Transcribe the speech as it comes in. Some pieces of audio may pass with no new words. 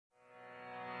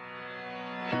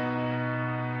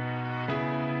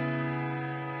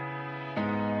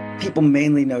people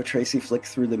mainly know Tracy Flick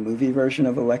through the movie version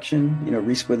of Election. You know,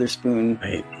 Reese Witherspoon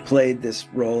played this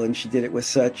role, and she did it with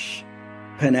such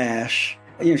panache.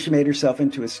 You know, she made herself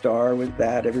into a star with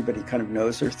that. Everybody kind of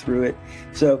knows her through it.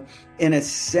 So in a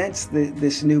sense,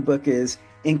 this new book is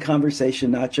in conversation,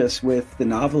 not just with the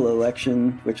novel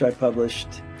Election, which I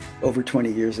published over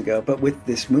 20 years ago, but with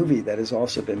this movie that has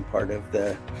also been part of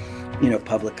the, you know,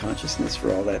 public consciousness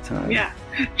for all that time. Yeah.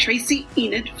 Tracy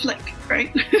Enid Flick,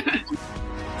 right?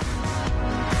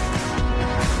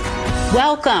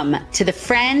 Welcome to the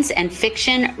Friends and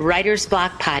Fiction Writer's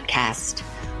Block podcast.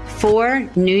 4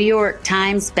 New York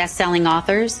Times bestselling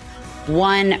authors,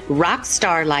 1 rock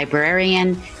star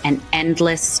librarian, and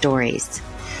endless stories.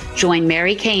 Join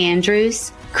Mary Kay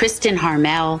Andrews, Kristen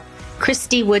Harmel,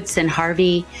 Christy Woodson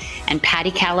Harvey, and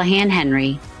Patty Callahan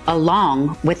Henry,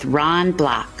 along with Ron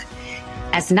Block.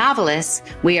 As novelists,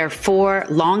 we are 4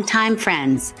 longtime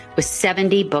friends with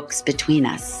 70 books between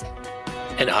us.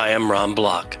 And I am Ron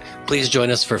Block. Please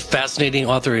join us for fascinating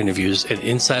author interviews and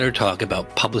insider talk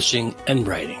about publishing and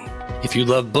writing. If you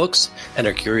love books and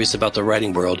are curious about the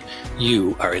writing world,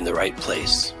 you are in the right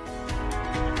place.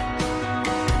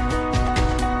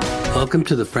 Welcome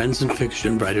to the Friends and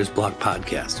Fiction Writer's Block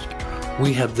podcast.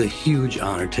 We have the huge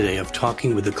honor today of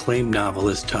talking with acclaimed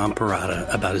novelist Tom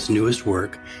Perrotta about his newest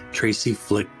work, Tracy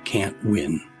Flick Can't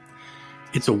Win.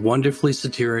 It's a wonderfully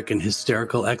satiric and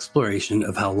hysterical exploration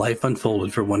of how life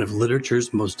unfolded for one of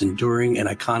literature's most enduring and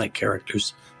iconic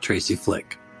characters, Tracy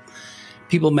Flick.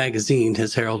 People magazine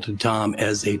has heralded Tom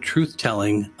as a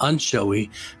truth-telling, unshowy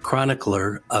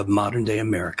chronicler of modern-day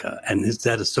America, and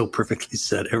that is so perfectly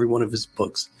said. Every one of his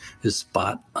books is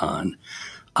spot on.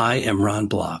 I am Ron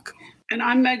Block. And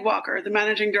I'm Meg Walker, the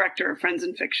managing director of Friends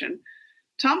and Fiction.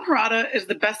 Tom Perrotta is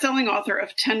the best-selling author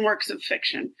of 10 works of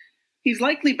fiction. He's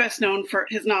likely best known for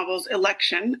his novels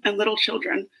Election and Little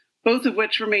Children, both of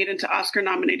which were made into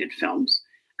Oscar-nominated films,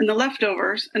 and The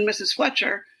Leftovers and Mrs.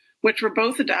 Fletcher, which were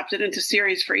both adapted into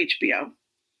series for HBO.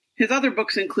 His other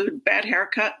books include Bad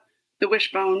Haircut, The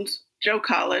Wishbones, Joe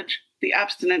College, The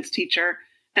Abstinence Teacher,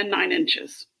 and 9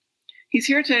 Inches. He's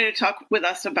here today to talk with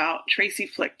us about Tracy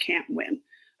Flick Can't Win,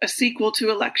 a sequel to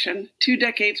Election, 2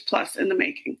 decades plus in the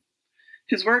making.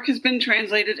 His work has been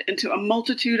translated into a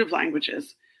multitude of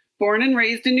languages. Born and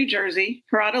raised in New Jersey,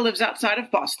 Perrotta lives outside of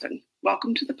Boston.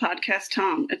 Welcome to the podcast,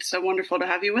 Tom. It's so wonderful to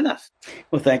have you with us.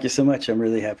 Well, thank you so much. I'm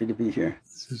really happy to be here.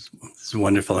 This is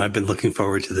wonderful. I've been looking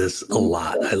forward to this a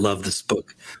lot. I love this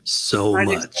book so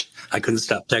much. I couldn't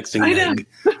stop texting Meg.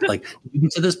 Like, did you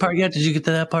get to this part yet? Did you get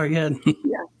to that part yet?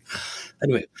 Yeah.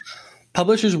 Anyway,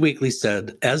 Publishers Weekly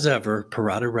said, as ever,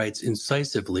 Perrotta writes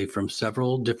incisively from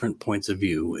several different points of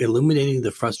view, illuminating the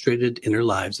frustrated inner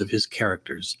lives of his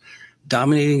characters.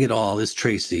 Dominating it all is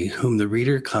Tracy, whom the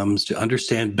reader comes to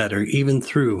understand better even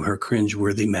through her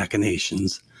cringeworthy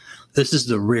machinations. This is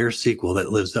the rare sequel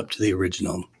that lives up to the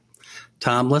original.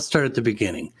 Tom, let's start at the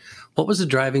beginning. What was the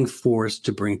driving force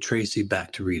to bring Tracy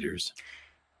back to readers?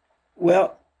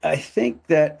 Well, I think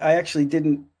that I actually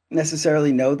didn't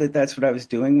necessarily know that that's what I was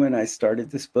doing when I started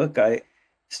this book. I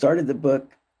started the book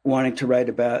wanting to write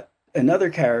about another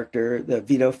character, the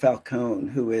Vito Falcone,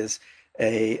 who is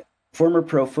a former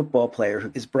pro football player who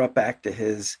is brought back to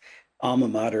his alma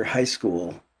mater high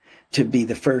school to be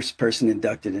the first person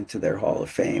inducted into their Hall of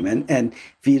Fame. And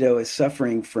Vito is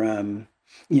suffering from,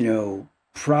 you know,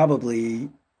 probably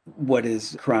what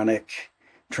is chronic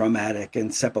traumatic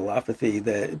encephalopathy,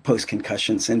 the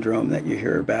post-concussion syndrome that you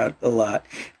hear about a lot.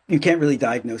 You can't really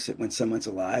diagnose it when someone's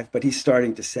alive, but he's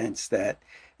starting to sense that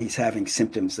he's having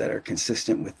symptoms that are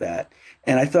consistent with that.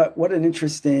 And I thought, what an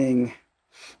interesting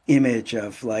image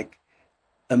of like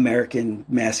American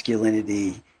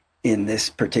masculinity in this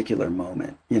particular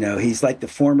moment. You know, he's like the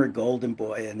former golden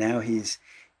boy, and now he's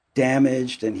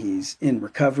damaged and he's in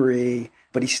recovery,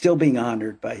 but he's still being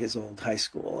honored by his old high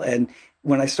school. And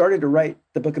when I started to write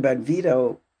the book about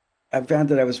Vito, I found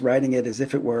that I was writing it as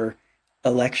if it were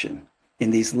Election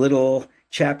in these little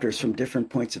chapters from different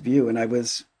points of view. And I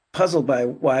was puzzled by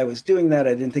why I was doing that.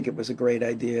 I didn't think it was a great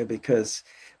idea because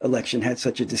Election had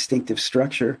such a distinctive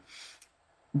structure.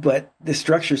 But the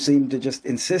structure seemed to just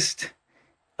insist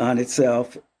on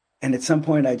itself. And at some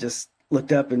point, I just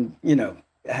looked up and, you know,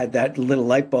 had that little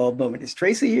light bulb moment. Is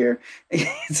Tracy here?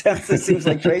 It seems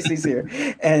like Tracy's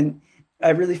here. And I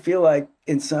really feel like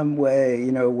in some way,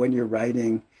 you know, when you're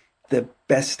writing, the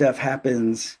best stuff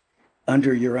happens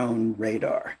under your own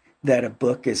radar, that a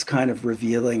book is kind of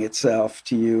revealing itself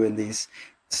to you in these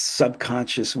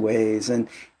subconscious ways. And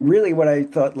really what I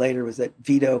thought later was that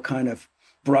Vito kind of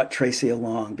brought Tracy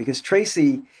along, because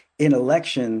Tracy in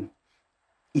Election,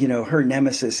 you know, her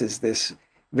nemesis is this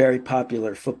very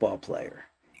popular football player.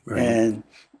 Right. And,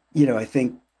 I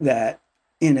think that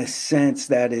in a sense,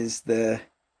 that is the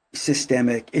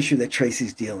systemic issue that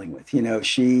Tracy's dealing with.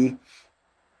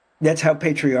 That's how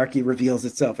patriarchy reveals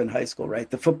itself in high school, right?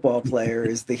 The football player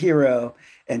is the hero,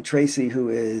 and Tracy, who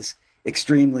is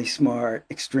extremely smart,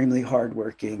 extremely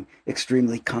hardworking,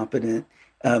 extremely competent,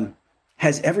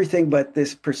 has everything but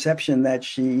this perception that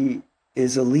she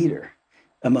is a leader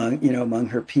among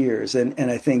her peers.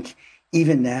 And I think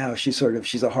even now she's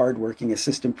a hardworking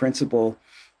assistant principal,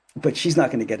 but she's not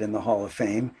going to get in the Hall of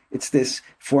Fame. It's this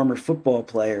former football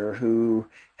player who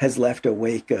has left a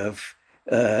wake of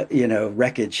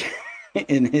wreckage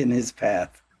in his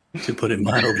path, to put it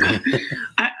mildly.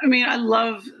 I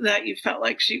love that you felt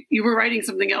like you were writing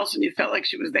something else and you felt like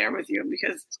she was there with you,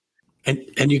 because.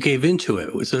 And you gave into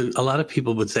it. So a lot of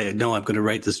people would say, no, I'm going to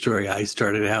write the story I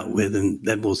started out with, and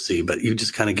then we'll see. But you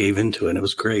just kind of gave into it, and it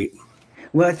was great.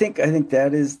 Well, I think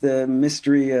that is the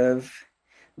mystery of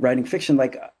writing fiction.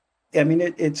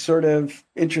 It's sort of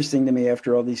interesting to me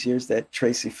after all these years that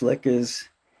Tracy Flick is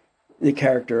the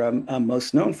character I'm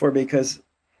most known for, because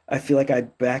I feel like I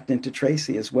backed into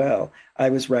Tracy as well. I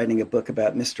was writing a book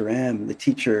about Mr. M, the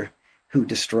teacher who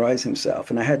destroys himself,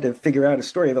 and I had to figure out a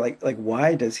story of like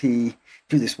why does he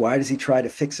do this? Why does he try to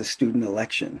fix a student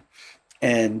election?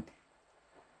 And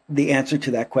the answer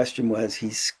to that question was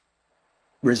he's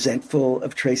resentful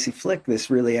of Tracy Flick, this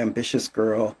really ambitious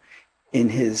girl in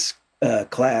his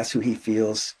class who he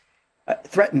feels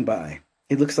threatened by.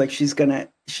 It looks like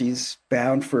she's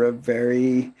bound for a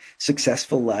very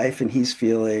successful life, and he's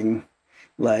feeling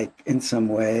like in some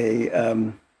way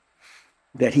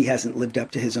that he hasn't lived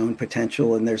up to his own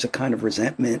potential, and there's a kind of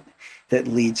resentment that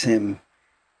leads him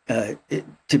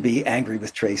to be angry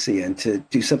with Tracy and to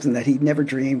do something that he never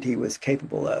dreamed he was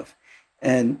capable of.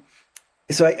 And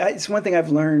so it's one thing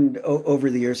I've learned over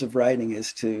the years of writing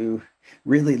is to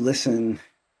really listen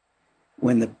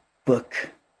when the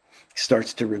book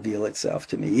starts to reveal itself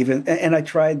to me. And I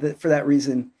tried for that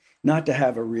reason not to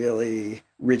have a really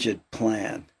rigid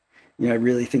plan. I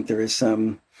really think there is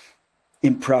some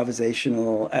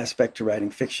improvisational aspect to writing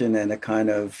fiction, and a kind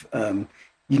of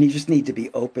you just need to be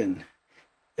open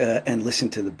and listen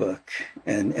to the book.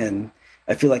 And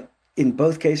I feel like in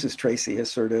both cases, Tracy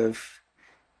has sort of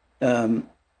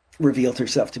revealed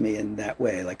herself to me in that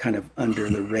way, like kind of under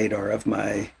the radar of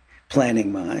my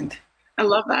planning mind. I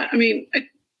love that.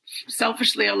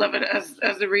 Selfishly, I love it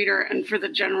as the reader, and for the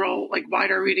general,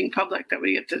 wider reading public, that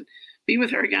we get to be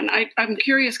with her again. I'm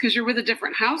curious, because you're with a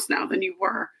different house now than you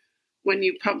were when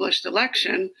you published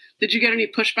Election. Did you get any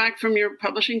pushback from your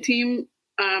publishing team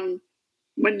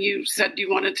when you said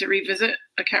you wanted to revisit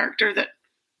a character that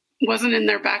wasn't in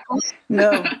their backlist?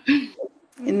 No,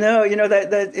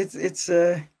 that it's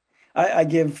I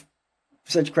give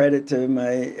such credit to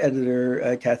my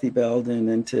editor, Kathy Belden,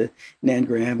 and to Nan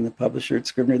Graham, the publisher at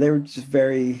Scribner. They were just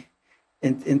very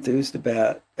enthused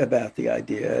about the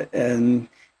idea. And,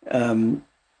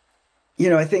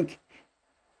 I think,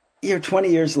 20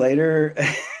 years later,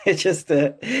 it just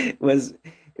was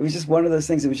just one of those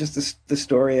things. It was just the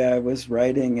story I was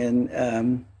writing.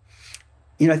 And,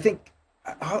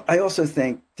 I also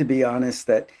think, to be honest,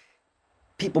 that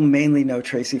people mainly know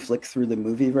Tracy Flick through the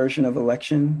movie version of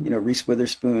Election. Reese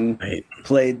Witherspoon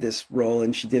played this role,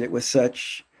 and she did it with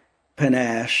such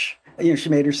panache. She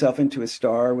made herself into a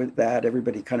star with that.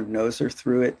 Everybody kind of knows her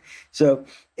through it. So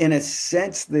in a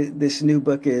sense, this new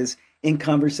book is in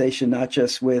conversation, not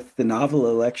just with the novel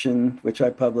Election, which I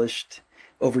published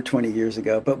over 20 years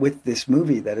ago, but with this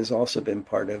movie that has also been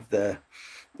part of the,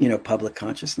 public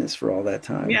consciousness for all that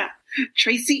time. Yeah.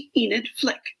 Tracy Enid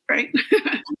Flick, right?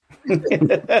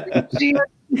 I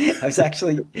was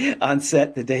actually on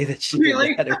set the day that she did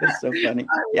that. It was so funny.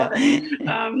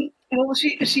 Well,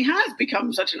 she has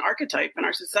become such an archetype in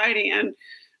our society. And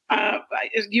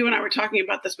you and I were talking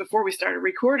about this before we started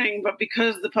recording, but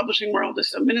because the publishing world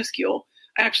is so minuscule,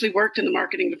 I actually worked in the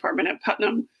marketing department at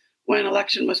Putnam when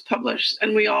Election was published,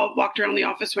 and we all walked around the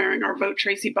office wearing our Vote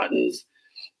Tracy buttons.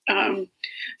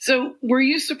 So were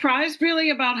you surprised really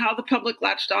about how the public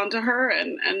latched onto her,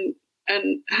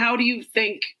 and how do you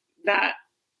think that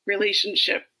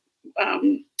relationship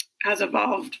has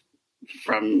evolved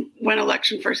from when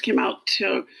Election first came out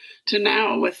to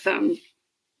now with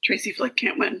Tracy Flick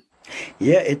Can't Win?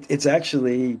 Yeah, it's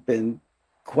actually been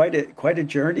quite a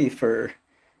journey for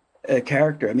a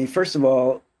character. First of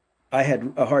all, I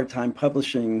had a hard time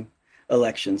publishing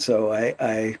Election, so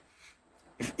I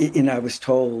was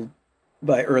told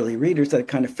by early readers that it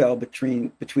kind of fell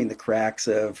between the cracks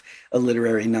of a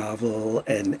literary novel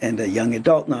and a young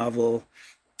adult novel,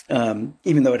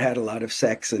 even though it had a lot of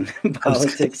sex and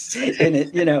politics in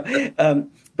it,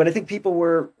 But I think people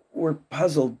were were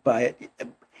puzzled by it.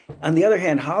 On the other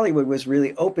hand, Hollywood was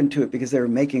really open to it because they were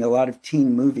making a lot of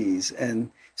teen movies and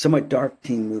somewhat dark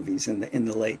teen movies in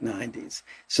the late 90s.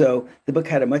 So the book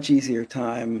had a much easier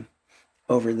time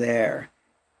over there.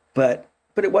 But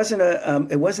it wasn't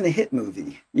a hit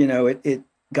movie. You know, it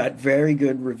got very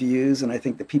good reviews, and I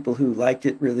think the people who liked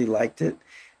it really liked it.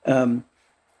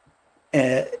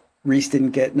 Reese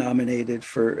didn't get nominated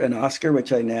for an Oscar,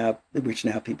 which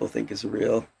now people think is a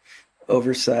real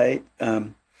oversight.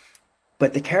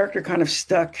 But the character kind of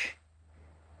stuck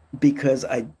because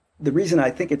the reason I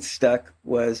think it stuck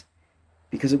was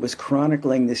because it was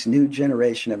chronicling this new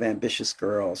generation of ambitious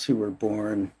girls who were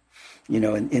born, you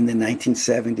know, in the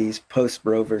 1970s, post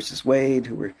Roe versus Wade,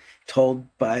 who were told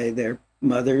by their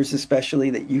mothers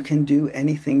especially that you can do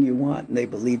anything you want, and they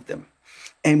believed them.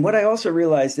 And what I also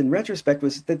realized in retrospect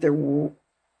was that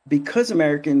because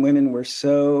American women were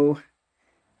so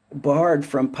barred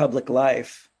from public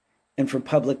life and from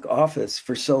public office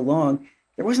for so long,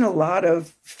 there wasn't a lot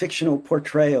of fictional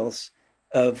portrayals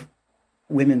of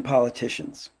women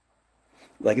politicians.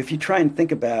 Like, if you try and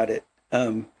think about it,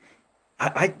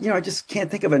 I just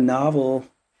can't think of a novel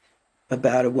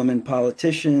about a woman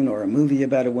politician or a movie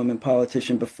about a woman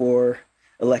politician before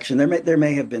election. There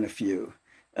may have been a few,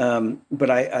 but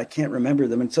I can't remember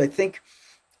them. And so I think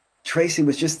Tracy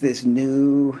was just this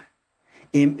new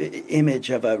image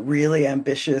of a really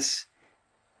ambitious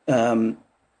young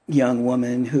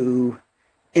woman who,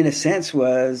 in a sense,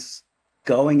 was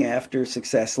going after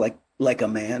success like a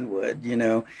man would, you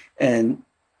know, and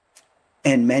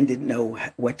men didn't know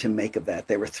what to make of that.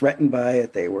 They were threatened by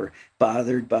it. They were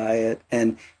bothered by it.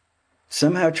 And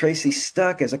somehow Tracy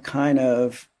stuck as a kind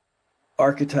of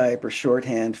archetype or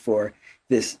shorthand for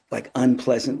this like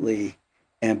unpleasantly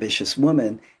ambitious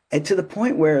woman. And to the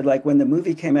point where, like, when the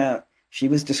movie came out, she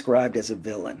was described as a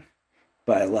villain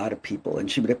by a lot of people.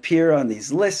 And she would appear on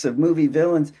these lists of movie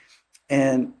villains.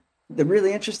 And the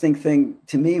really interesting thing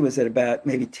to me was that about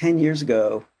maybe 10 years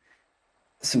ago,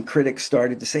 some critics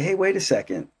started to say, hey, wait a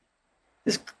second.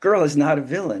 This girl is not a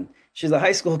villain. She's a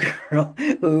high school girl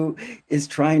who is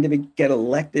trying to get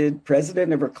elected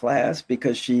president of her class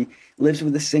because she lives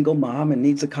with a single mom and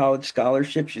needs a college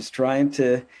scholarship. She's trying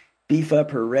to beef up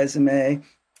her resume.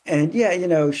 And yeah, you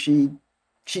know, she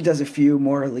does a few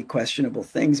morally questionable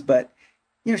things, but,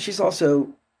 you know, she's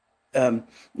also,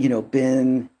 you know,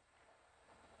 been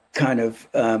kind of,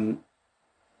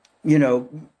 you know,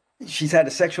 she's had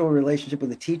a sexual relationship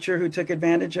with a teacher who took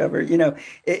advantage of her. You know,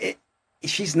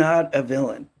 she's not a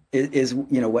villain, is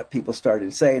you know, what people started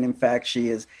to say. And in fact, she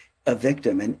is a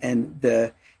victim. And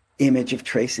the image of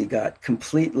Tracy got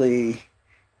completely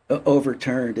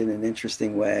overturned in an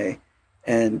interesting way.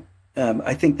 And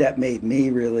I think that made me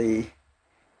really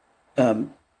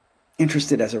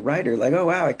interested as a writer. Like, oh,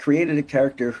 wow, I created a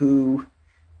character who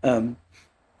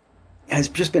has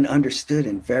just been understood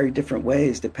in very different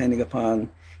ways depending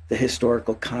upon the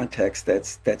historical context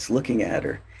that's looking at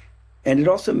her. And it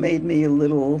also made me a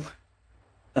little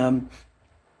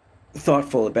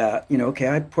thoughtful about, you know, okay,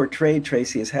 I portrayed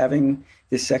Tracy as having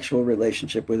this sexual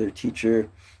relationship with her teacher,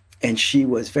 and she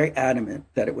was very adamant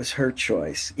that it was her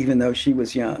choice, even though she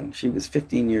was young. She was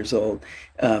 15 years old,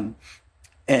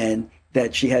 and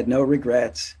that she had no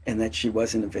regrets and that she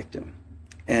wasn't a victim.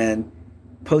 And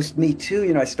post Me Too,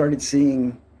 you know, I started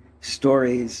seeing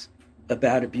stories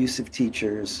about abusive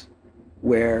teachers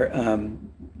where,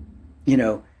 you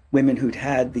know, women who'd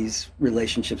had these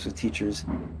relationships with teachers,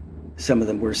 some of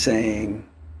them were saying,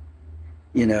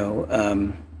 you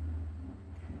know,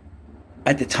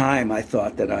 at the time I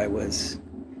thought that I was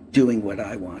doing what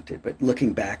I wanted, but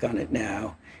looking back on it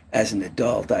now as an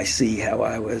adult, I see how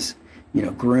I was, you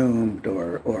know, groomed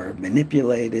or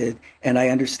manipulated. And I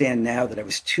understand now that I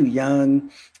was too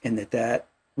young and that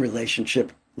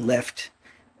relationship left,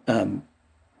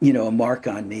 you know, a mark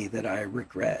on me that I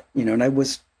regret, you know. And I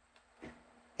was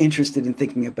interested in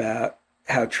thinking about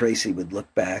how Tracy would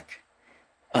look back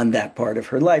on that part of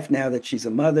her life now that she's a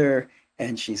mother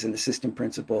and she's an assistant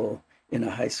principal in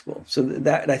a high school. So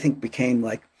that, I think, became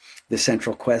like the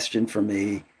central question for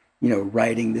me, you know,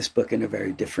 writing this book in a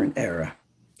very different era.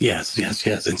 Yes.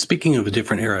 And speaking of a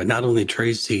different era, not only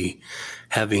Tracy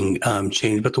having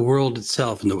changed, but the world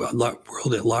itself and the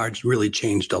world at large really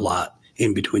changed a lot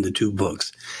in between the two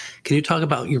books. Can you talk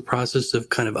about your process of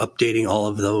kind of updating all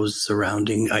of those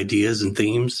surrounding ideas and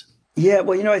themes? Yeah,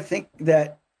 well, you know, I think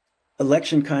that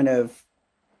election kind of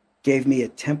gave me a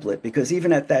template, because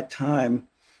even at that time,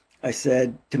 I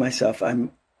said to myself,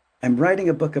 I'm writing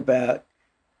a book about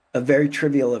a very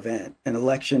trivial event, an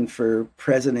election for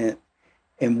president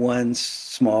in one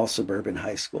small suburban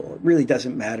high school. It really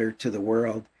doesn't matter to the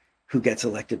world who gets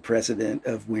elected president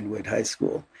of Wynwood High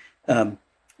School.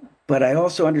 But I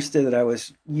also understood that I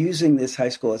was using this high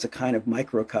school as a kind of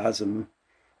microcosm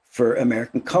for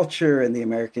American culture and the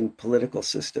American political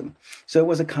system. So it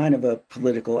was a kind of a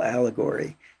political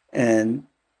allegory. And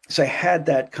so I had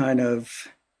that kind of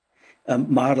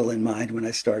model in mind when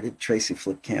I started Tracy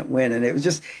Flick Can't Win. And it's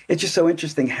just so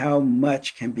interesting how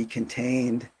much can be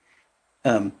contained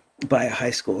by a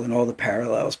high school and all the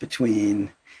parallels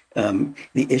between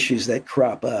the issues that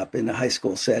crop up in the high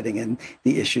school setting and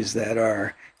the issues that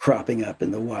are cropping up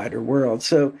in the wider world.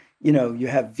 So, you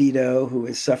have Vito, who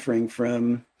is suffering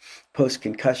from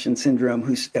post-concussion syndrome,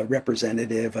 who's a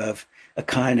representative of a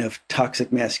kind of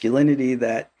toxic masculinity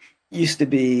that used to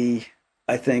be,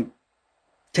 I think,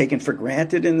 taken for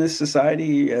granted in this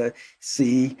society.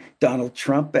 See Donald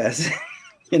Trump as,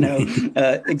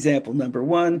 example number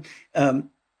one. And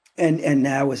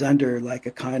now is under like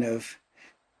a kind of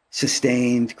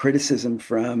sustained criticism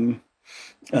from,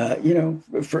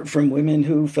 from women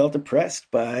who felt oppressed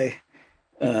by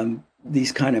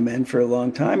these kind of men for a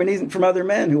long time, and even from other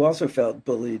men who also felt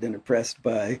bullied and oppressed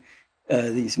by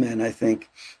these men. I think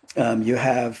you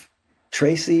have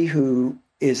Tracy, who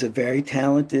is a very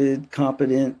talented,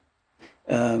 competent,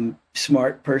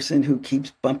 smart person who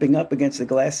keeps bumping up against the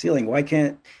glass ceiling. Why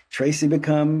can't Tracy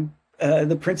become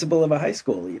the principal of a high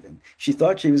school even? She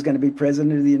thought she was going to be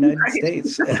president of the United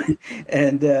States.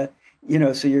 And, so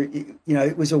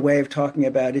it was a way of talking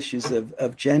about issues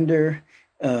of gender.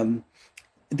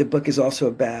 The book is also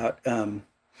about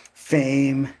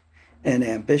fame and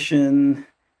ambition.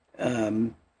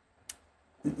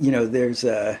 There's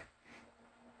a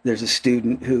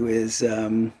student who is,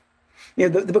 the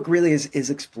book really is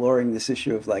exploring this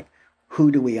issue of like,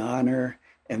 who do we honor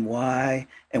and why,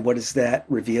 and what does that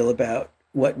reveal about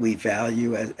what we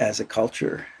value as a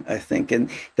culture, I think. And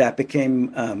that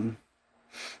became, and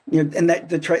that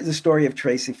the story of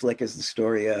Tracy Flick is the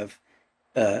story of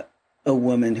a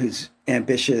woman who's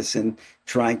ambitious and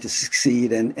trying to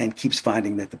succeed and keeps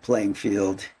finding that the playing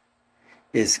field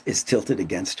is tilted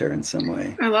against her in some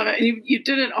way. I love it. And you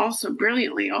did it also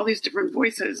brilliantly, all these different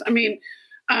voices. I mean,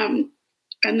 and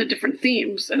the different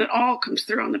themes, and it all comes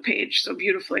through on the page so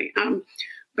beautifully.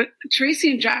 But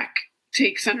Tracy and Jack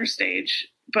take center stage,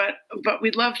 but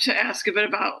we'd love to ask a bit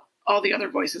about all the other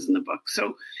voices in the book.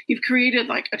 So you've created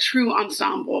like a true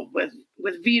ensemble with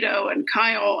Vito and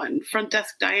Kyle and Front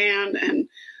Desk Diane and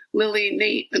Lily,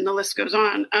 Nate, and the list goes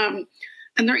on. And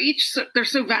they're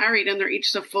so varied, and they're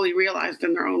each so fully realized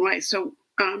in their own way. So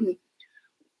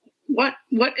what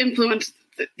influenced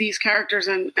these characters,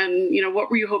 and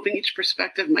what were you hoping each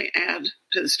perspective might add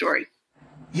to the story?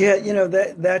 Yeah,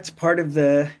 that's part of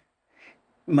the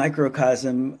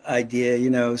microcosm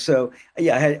idea, So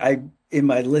yeah, I in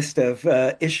my list of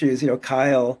issues,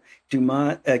 Kyle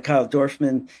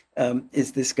Dorfman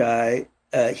is this guy.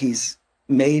 He's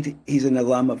an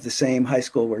alum of the same high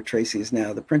school where Tracy is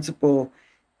now the principal.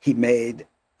 He made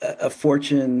a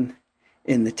fortune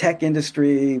in the tech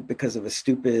industry because of a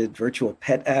stupid virtual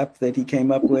pet app that he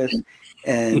came up with.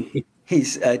 And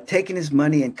he's taken his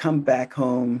money and come back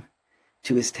home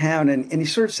to his town. And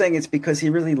he's sort of saying it's because he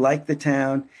really liked the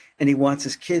town and he wants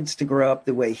his kids to grow up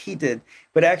the way he did.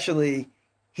 But actually,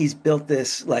 he's built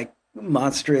this like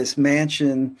monstrous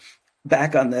mansion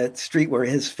back on the street where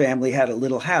his family had a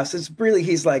little house. It's really,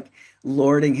 he's like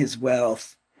lording his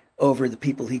wealth over the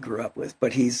people he grew up with,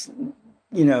 but he's,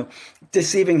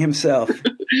 deceiving himself.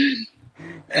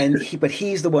 But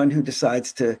he's the one who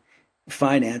decides to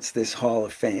finance this Hall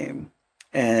of Fame.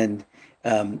 And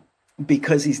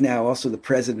because he's now also the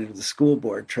president of the school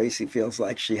board, Tracy feels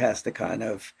like she has to kind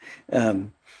of,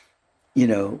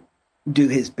 do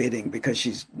his bidding because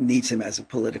she needs him as a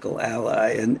political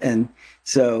ally. And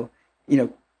so,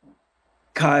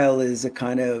 Kyle is a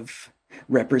kind of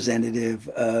representative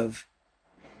of,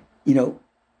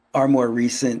 our more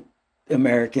recent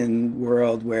American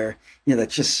world where,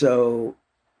 that's just so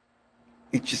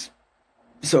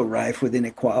rife with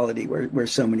inequality, where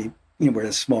so many, where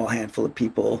a small handful of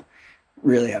people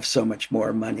really have so much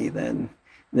more money than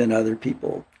other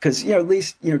people. Because, at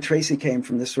least, Tracy came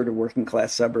from this sort of working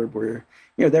class suburb where,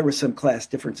 there were some class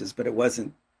differences, but it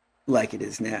wasn't like it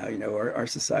is now. Our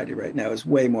society right now is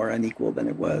way more unequal than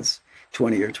it was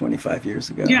 20 or 25 years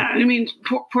ago. Yeah. I mean,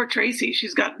 poor Tracy,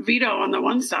 she's got Vito on the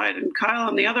one side and Kyle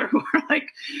on the other, who are like,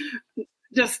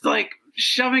 just like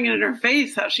shoving it in her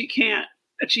face how she can't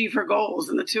achieve her goals.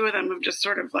 And the two of them have just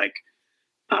sort of like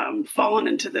fallen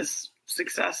into this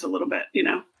success a little bit,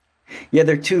 Yeah,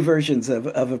 there are two versions of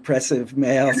oppressive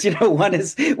males. One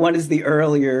is the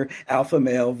earlier alpha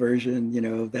male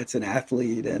version, that's an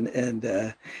athlete and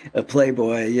a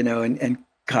playboy, and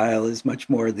Kyle is much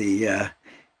more the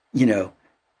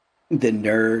the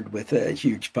nerd with a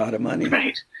huge pot of money.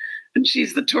 Right. And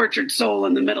she's the tortured soul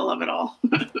in the middle of it all.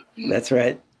 That's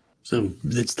right. So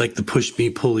it's like the push me,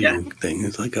 pull you thing.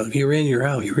 It's like, oh, you're in, you're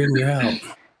out, you're in, you're out.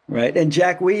 Right. And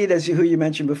Jack Weed, who you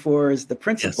mentioned before, is the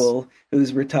principal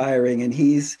who's retiring. And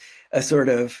he's a sort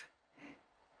of,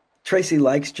 Tracy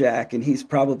likes Jack, and he's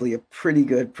probably a pretty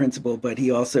good principal, but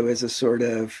he also is a sort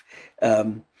of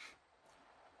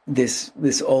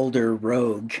this older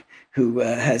rogue who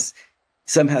has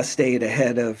somehow stayed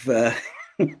ahead of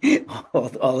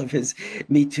all of his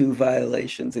Me Too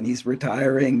violations, and he's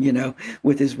retiring,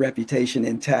 with his reputation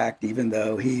intact, even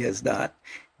though he has not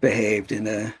behaved in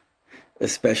a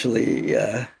especially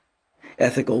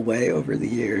ethical way over the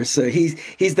years. So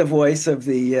he's the voice of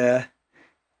the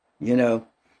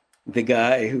the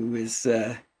guy who is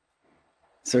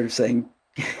sort of saying,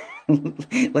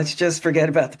 let's just forget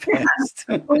about the past.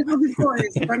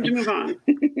 Time to move on.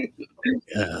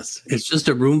 Yes, it's just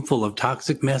a room full of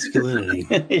toxic masculinity.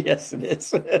 Yes, it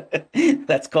is.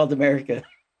 That's called America.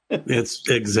 It's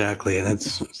exactly, and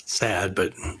it's sad,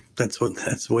 but that's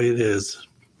the way it is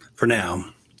for now.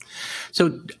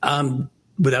 So,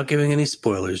 without giving any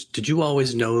spoilers, did you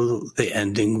always know the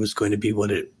ending was going to be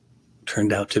what it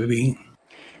turned out to be?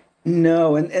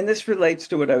 No, and this relates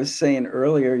to what I was saying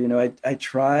earlier. I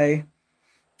try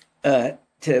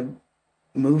to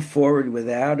move forward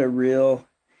without a real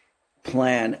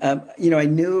plan. I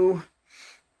knew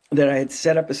that I had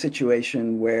set up a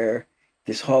situation where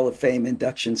this Hall of Fame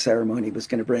induction ceremony was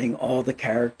going to bring all the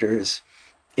characters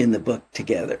in the book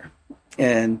together.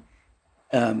 And,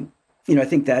 I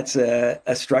think that's a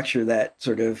structure that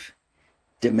sort of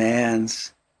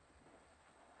demands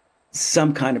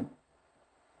some kind of,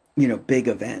 big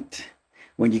event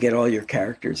when you get all your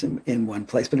characters in one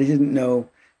place. But I didn't know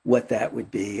what that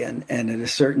would be. And at a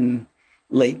certain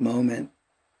late moment,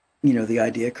 the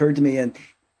idea occurred to me, and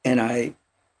I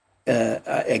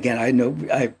again,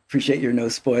 I appreciate your no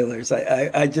spoilers.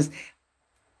 I just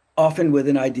often with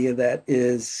an idea that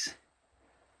is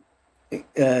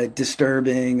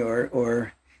disturbing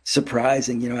or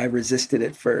surprising, I resisted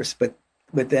at first, but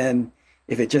then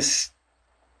if it just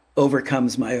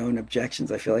overcomes my own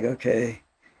objections, I feel like, okay,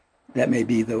 that may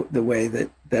be the way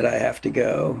that I have to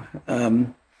go.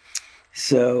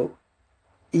 So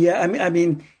yeah, I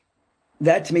mean,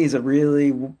 that to me is a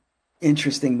really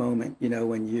interesting moment,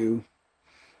 when you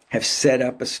have set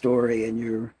up a story and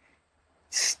you're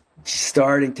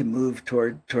starting to move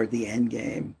toward the end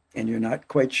game, and you're not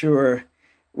quite sure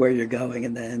where you're going,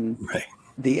 and then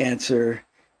the answer,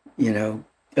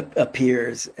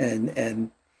 appears,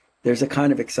 and there's a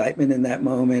kind of excitement in that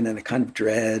moment, and a kind of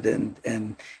dread,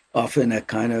 and often a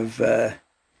kind of, I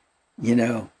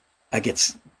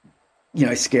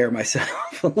scare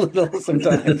myself a little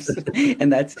sometimes,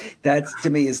 and that's to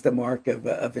me is the mark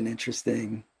of an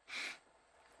interesting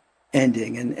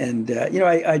ending. And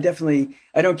I definitely,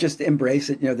 I don't just embrace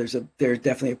it. There's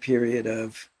definitely a period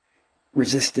of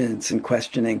resistance and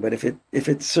questioning, but if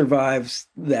it survives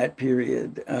that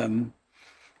period,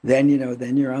 then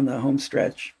you're on the home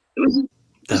stretch. It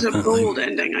was a bold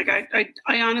ending. Like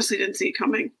I honestly didn't see it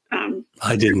coming.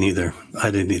 I didn't either.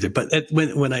 But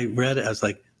when I read it, I was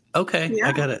like, okay,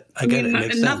 I got it. I get it. It makes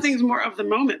sense. Nothing's more of the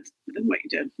moment than what you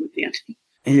did with the ending.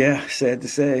 Yeah, sad to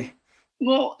say.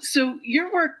 Well, so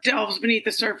your work delves beneath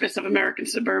the surface of American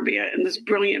suburbia in this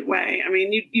brilliant way. I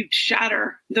mean, you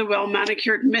shatter the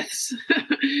well-manicured myths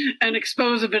and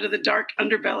expose a bit of the dark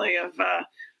underbelly of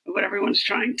what everyone's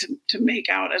trying to make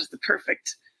out as the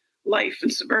perfect life in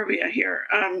suburbia here.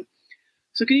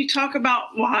 So can you talk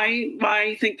about why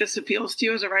you think this appeals to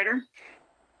you as a writer?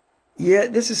 Yeah,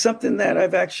 this is something that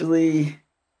I've actually,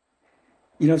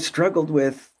 struggled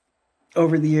with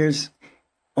over the years,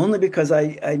 only because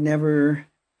I never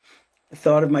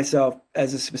thought of myself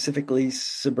as a specifically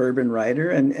suburban writer.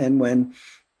 And when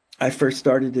I first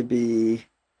started to be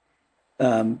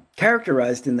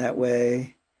characterized in that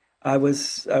way, I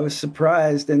was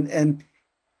surprised. And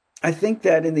I think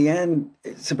that in the end,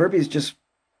 suburbia is just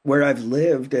where I've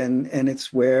lived, and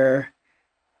it's where,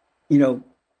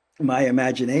 my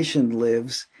imagination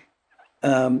lives.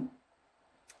 But,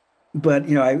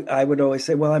 I would always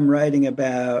say, well, I'm writing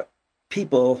about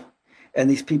people, and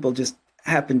these people just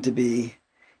happen to be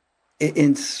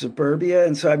in suburbia.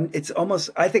 And so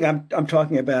I think I'm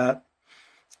talking about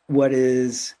what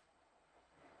is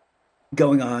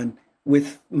going on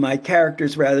with my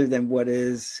characters rather than what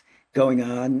is going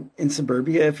on in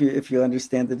suburbia, if you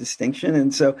understand the distinction.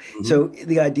 And so so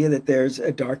the idea that there's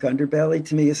a dark underbelly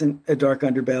to me isn't a dark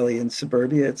underbelly in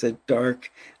suburbia. It's a dark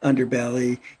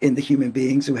underbelly in the human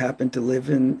beings who happen to live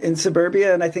in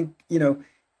suburbia. And I think,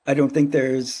 I don't think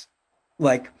there's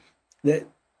like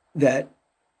that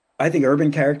I think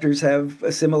urban characters have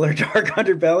a similar dark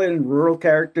underbelly, and rural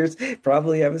characters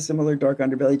probably have a similar dark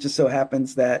underbelly. It just so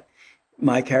happens that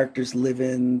my characters live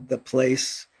in the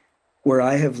place where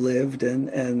I have lived,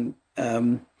 and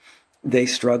they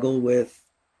struggle with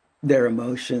their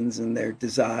emotions and their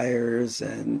desires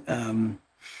and,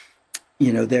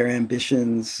 their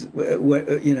ambitions,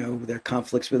 their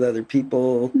conflicts with other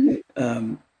people.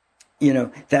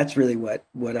 That's really what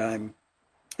I'm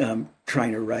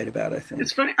trying to write about, I think.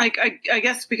 It's funny. I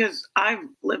guess because I've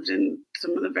lived in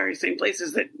some of the very same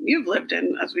places that you've lived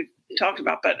in, as we've talked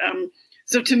about. But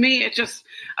so to me, it just,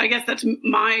 I guess that's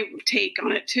my take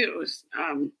on it too, is,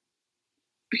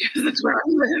 because that's where I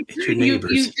live. It's your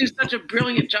neighbors. You do such a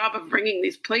brilliant job of bringing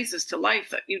these places to life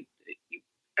that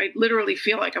I literally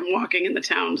feel like I'm walking in the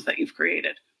towns that you've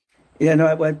created. Yeah, no,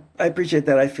 I appreciate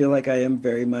that. I feel like I am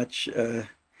very much a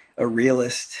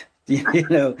realist.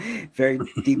 Very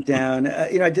deep down.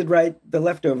 I did write The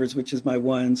Leftovers, which is my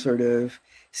one sort of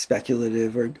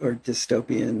speculative or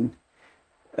dystopian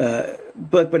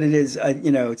book, but it is,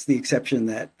 it's the exception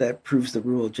that proves the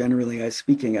rule. Generally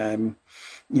speaking, I'm,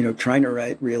 trying to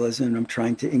write realism. I'm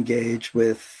trying to engage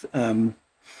with,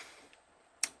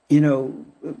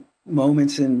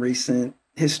 moments in recent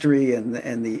history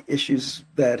and the issues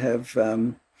that have,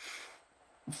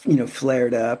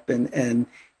 flared up, and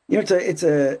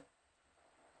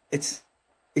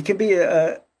it can be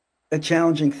a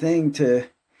challenging thing to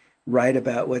write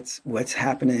about what's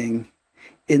happening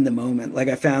in the moment. Like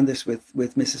I found this with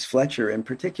Mrs. Fletcher in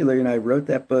particular. I wrote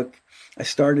that book. I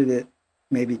started it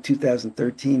maybe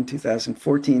 2013,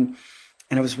 2014,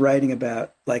 and I was writing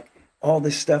about like all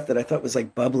this stuff that I thought was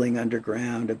like bubbling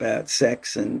underground about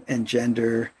sex and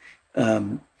gender,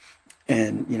 and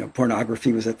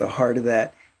pornography was at the heart of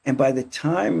that. And by the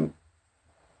time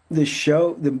the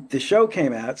show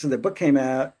came out, so the book came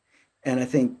out, and I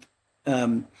think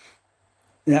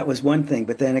that was one thing.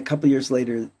 But then a couple of years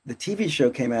later, the TV show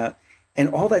came out, and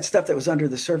all that stuff that was under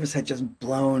the surface had just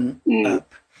blown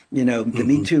up. The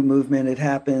Me Too movement had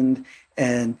happened,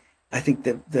 and I think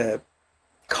the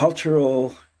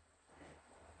cultural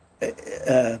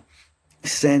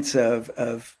sense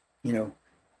of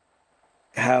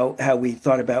how we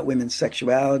thought about women's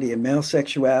sexuality and male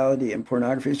sexuality and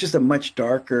pornography. It's just a much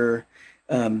darker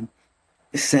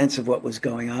sense of what was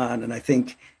going on. And I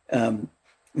think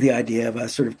the idea of a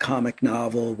sort of comic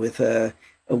novel with a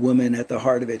woman at the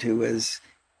heart of it who was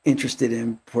interested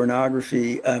in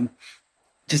pornography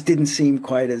just didn't seem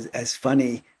quite as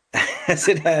funny as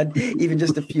it had even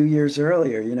just a few years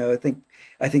earlier.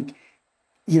 I think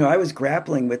I was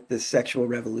grappling with the sexual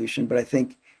revolution, but I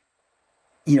think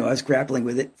I was grappling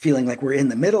with it, feeling like we're in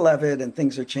the middle of it and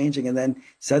things are changing. And then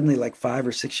suddenly, like 5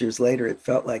 or 6 years later, it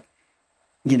felt like,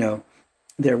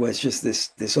 there was just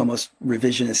this almost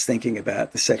revisionist thinking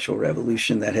about the sexual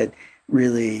revolution that had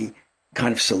really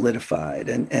kind of solidified.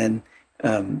 And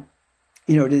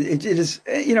it is,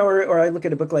 or I look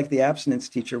at a book like The Abstinence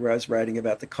Teacher, where I was writing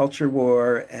about the culture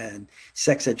war and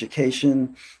sex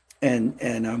education. And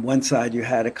on one side, you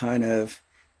had a kind of,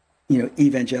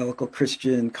 evangelical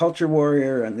Christian culture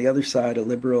warrior. On the other side, a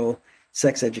liberal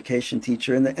sex education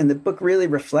teacher. And the book really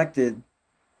reflected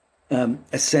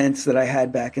a sense that I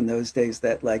had back in those days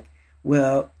that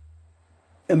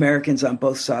Americans on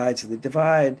both sides of the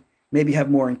divide maybe have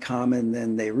more in common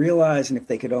than they realize. And if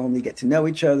they could only get to know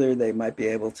each other, they might be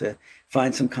able to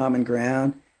find some common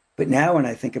ground. But now when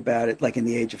I think about it, like in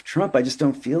the age of Trump, I just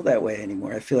don't feel that way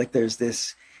anymore. I feel like there's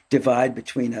this divide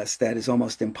between us that is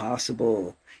almost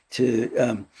impossible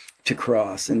to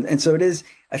cross. And so it is,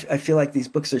 I feel like these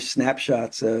books are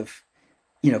snapshots of,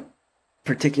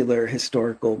 particular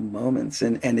historical moments.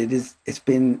 And it's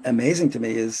been amazing to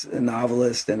me as a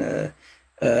novelist and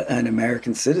an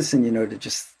American citizen, to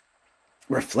just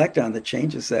reflect on the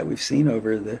changes that we've seen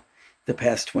over the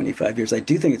past 25 years. I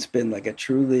do think it's been like a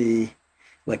truly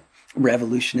like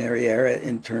revolutionary era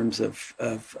in terms of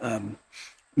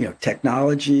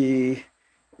technology,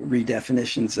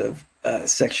 redefinitions of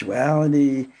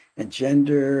sexuality and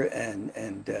gender,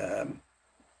 and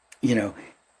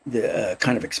the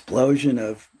kind of explosion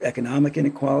of economic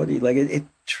inequality. Like it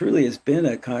truly has been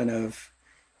a kind of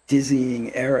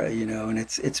dizzying era, and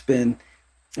it's been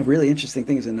a really interesting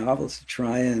thing as a novelist to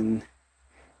try and,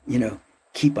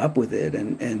 keep up with it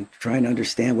and try and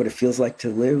understand what it feels like to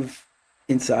live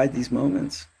inside these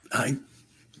moments. I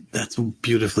That's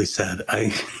beautifully said.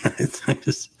 I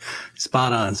just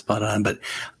spot on. But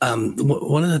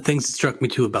one of the things that struck me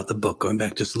too about the book, going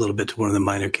back just a little bit to one of the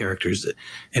minor characters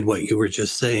and what you were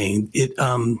just saying, it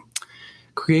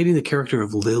creating the character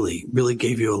of Lily really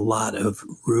gave you a lot of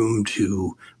room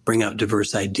to bring out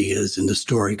diverse ideas in the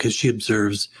story, because she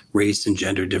observes race and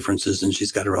gender differences and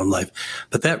she's got her own life.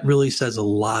 But that really says a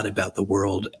lot about the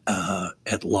world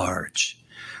at large.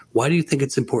 Why do you think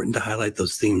it's important to highlight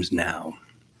those themes now?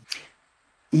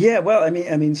 Yeah, well, I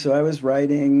mean, so I was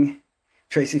writing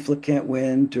Tracy Flick Can't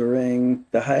Win during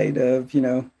the height of,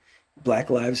 Black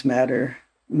Lives Matter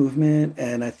movement.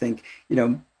 And I think,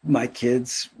 my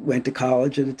kids went to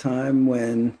college at a time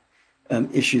when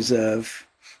issues of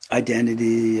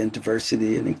identity and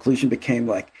diversity and inclusion became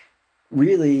like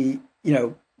really,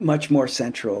 much more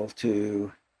central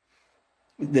to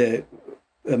the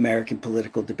American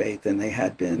political debate than they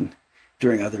had been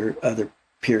during other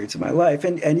periods of my life.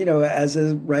 And as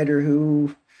a writer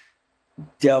who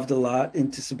delved a lot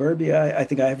into suburbia, I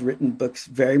think I've written books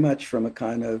very much from a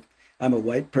kind of, I'm a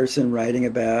white person writing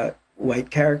about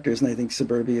white characters. And I think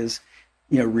suburbia has,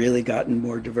 really gotten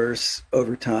more diverse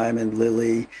over time. And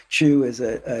Lily Chu is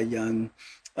a young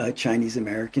Chinese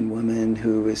American woman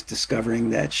who is discovering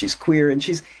that she's queer. And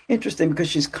she's interesting because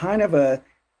she's kind of a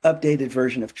updated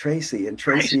version of Tracy, and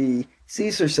Tracy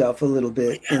sees herself a little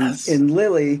bit in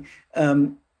Lily.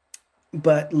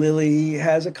 But Lily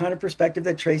has a kind of perspective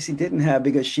that Tracy didn't have,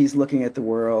 because she's looking at the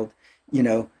world,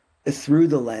 through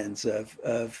the lens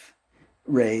of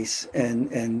race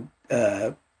and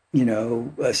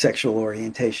sexual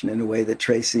orientation in a way that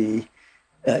Tracy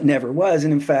never was.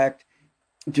 And in fact,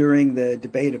 during the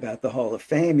debate about the Hall of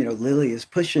Fame, Lily is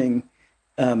pushing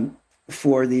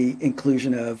for the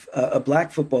inclusion of a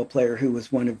Black football player who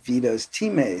was one of Vito's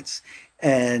teammates.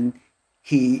 And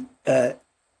he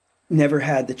never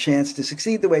had the chance to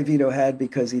succeed the way Vito had,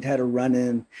 because he'd had a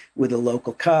run-in with a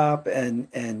local cop, and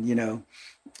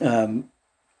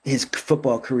his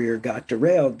football career got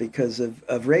derailed because of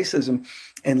racism.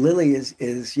 And Lily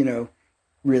is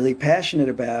really passionate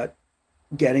about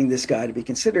getting this guy to be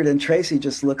considered. And Tracy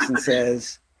just looks and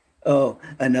says, "Oh,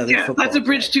 another football." That's a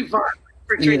bridge too far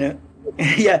for Tracy.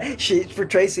 Yeah, for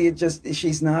Tracy,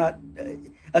 she's not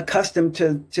accustomed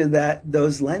to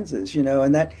those lenses,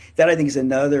 and that I think is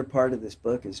another part of this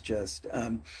book, is just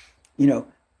the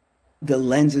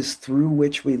lenses through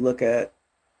which we look at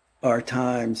our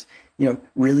times,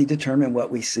 really determine what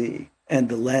we see. And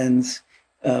the lens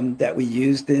that we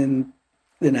used in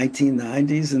the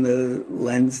 1990s and the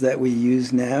lens that we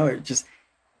use now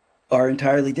are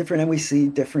entirely different, and we see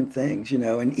different things,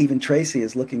 and even Tracy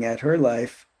is looking at her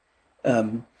life.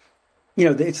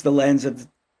 It's the lens of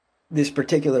this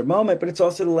particular moment, but it's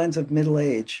also the lens of middle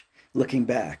age looking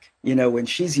back. When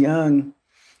she's young,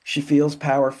 she feels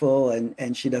powerful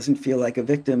and she doesn't feel like a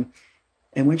victim.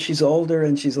 And when she's older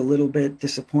and she's a little bit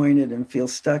disappointed and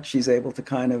feels stuck, she's able to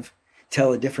kind of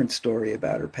tell a different story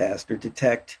about her past, or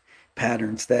detect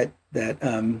patterns that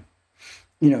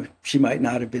she might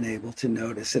not have been able to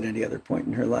notice at any other point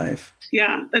in her life.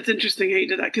 Yeah, that's interesting how you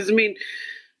did that. Because,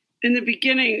 in the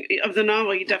beginning of the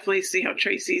novel, you definitely see how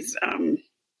Tracy's,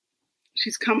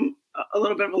 she's come a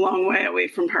little bit of a long way away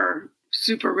from her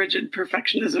super rigid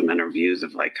perfectionism and her views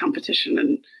of like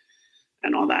competition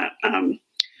and all that.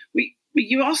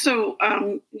 You also,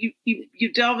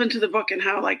 you delve into the book and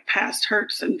how like past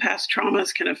hurts and past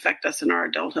traumas can affect us in our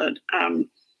adulthood. And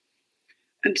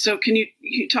so can you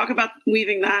talk about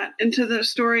weaving that into the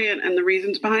story and the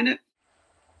reasons behind it?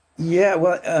 Yeah,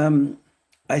 well,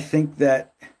 I think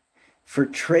that for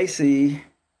Tracy,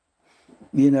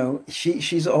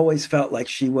 she's always felt like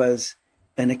she was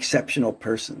an exceptional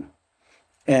person.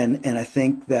 And I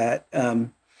think that,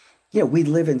 we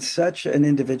live in such an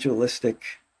individualistic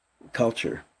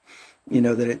culture,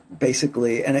 that it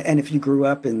basically, and if you grew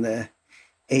up in the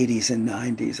 80s and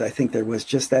 90s, I think there was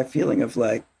just that feeling of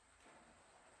like,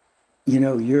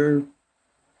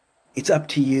 it's up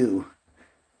to you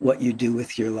what you do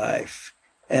with your life.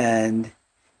 And,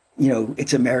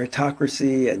 it's a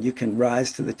meritocracy and you can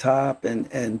rise to the top.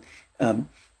 And I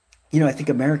think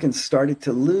Americans started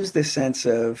to lose this sense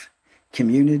of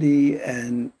community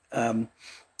and,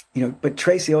 but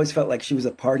Tracy always felt like she was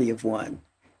a party of one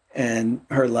and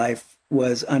her life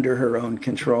was under her own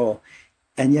control.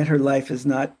 And yet her life has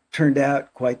not turned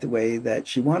out quite the way that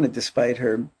she wanted, despite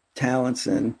her talents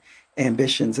and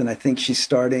ambitions. And I think she's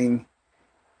starting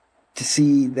to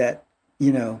see that,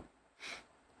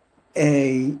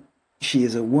 she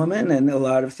is a woman, and a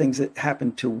lot of things that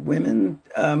happen to women,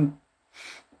 have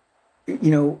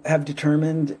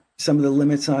determined some of the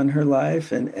limits on her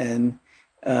life. And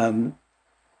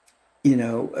she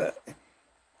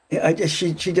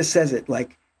just says it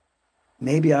like,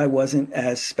 maybe I wasn't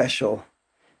as special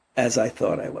as I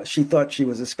thought I was. She thought she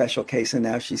was a special case, and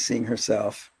now she's seeing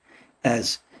herself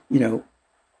as,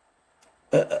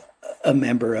 a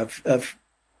member of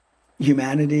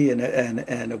humanity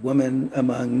and a woman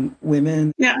among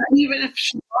women. Yeah, even if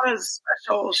she was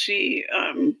special, she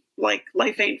like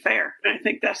life ain't fair. And I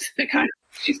think that's the kind of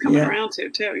she's coming around to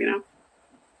too.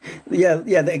 Yeah,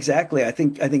 exactly. I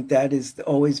think that has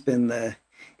always been the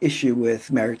issue with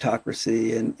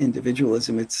meritocracy and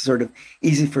individualism. It's sort of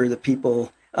easy for the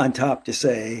people on top to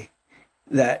say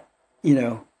that,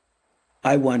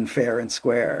 I won fair and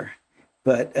square.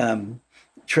 But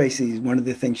Tracy, one of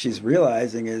the things she's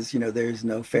realizing is, there's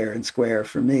no fair and square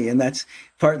for me. And that's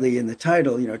partly in the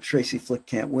title, Tracy Flick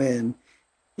can't win.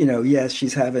 Yes,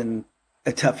 she's having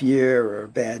a tough year or a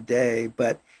bad day,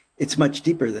 but it's much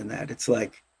deeper than that. It's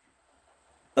like,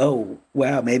 oh,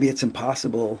 wow, maybe it's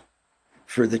impossible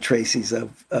for the Tracys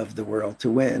of the world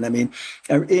to win. I mean,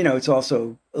 it's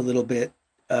also a little bit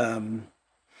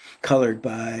colored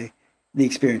by the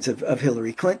experience of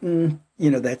Hillary Clinton,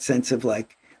 that sense of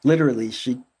like, literally,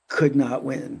 she could not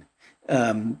win.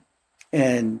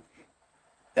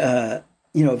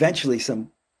 Eventually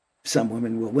some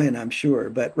women will win, I'm sure.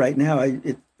 But right now,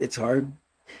 it's hard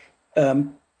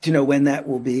to know when that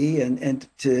will be and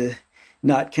to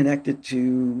not connect it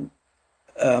to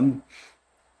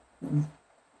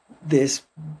this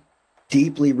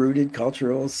deeply rooted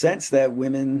cultural sense that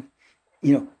women,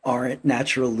 aren't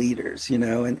natural leaders,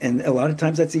 and a lot of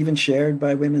times that's even shared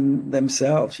by women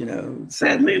themselves,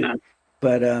 sadly enough.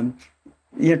 But,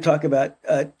 talk about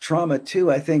trauma too.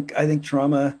 I think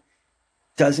trauma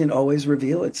doesn't always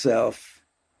reveal itself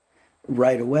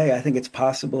right away. I think it's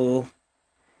possible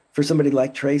for somebody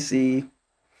like Tracy,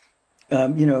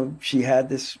 she had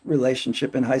this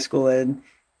relationship in high school and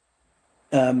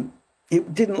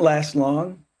it didn't last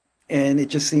long and it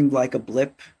just seemed like a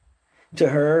blip to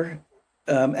her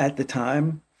at the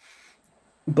time.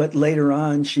 But later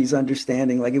on, she's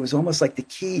understanding, like it was almost like the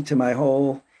key to my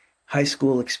whole high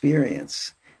school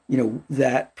experience,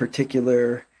 that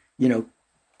particular,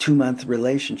 2-month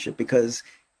relationship, because,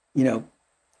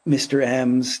 Mr.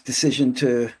 M's decision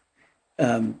to,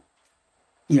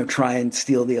 try and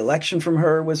steal the election from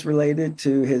her was related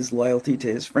to his loyalty to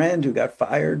his friend who got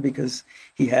fired because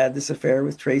he had this affair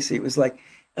with Tracy. It was like,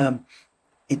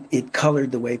 it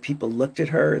colored the way people looked at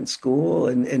her in school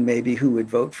and maybe who would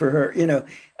vote for her.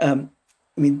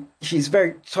 She's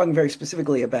talking very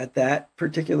specifically about that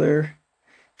particular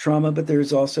trauma, but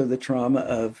there's also the trauma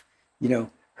of,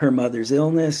 her mother's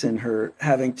illness and her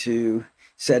having to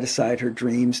set aside her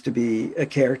dreams to be a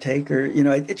caretaker.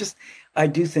 I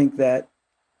do think that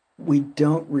we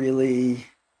don't really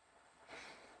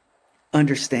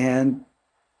understand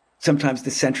sometimes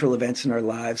the central events in our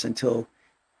lives until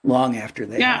long after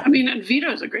they happen. And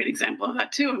Vito is a great example of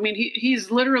that too. He's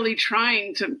literally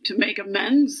trying to make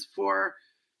amends for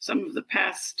some of the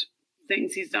past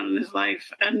things he's done in his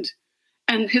life, and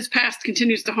his past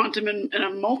continues to haunt him in a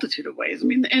multitude of ways.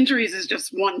 The injuries is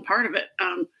just one part of it,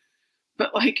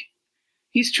 but like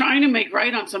he's trying to make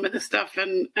right on some of this stuff,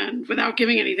 and without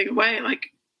giving anything away,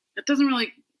 like it doesn't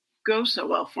really go so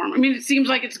well for him. It seems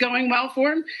like it's going well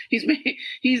for him. He's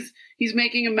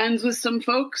making amends with some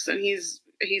folks, and he's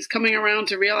coming around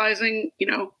to realizing,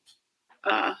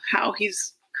 how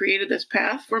he's created this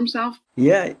path for himself.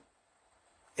 Yeah.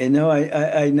 And no,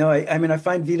 I know. I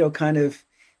find Vito kind of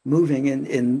moving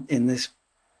in this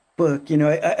book,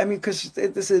 because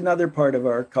this is another part of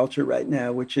our culture right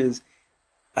now, which is,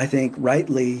 I think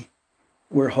rightly,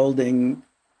 we're holding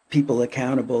people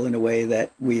accountable in a way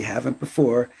that we haven't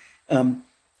before.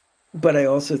 But I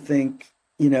also think,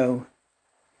 there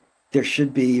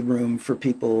should be room for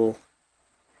people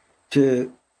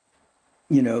to,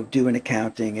 do an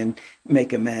accounting and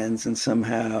make amends and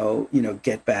somehow,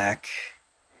 get back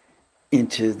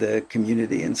into the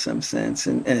community in some sense.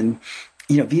 And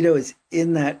Vito is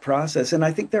in that process. And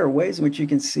I think there are ways in which you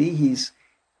can see he's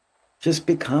just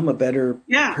become a better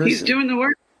person. He's doing the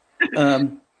work.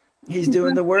 He's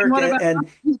doing the work. And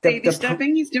he's baby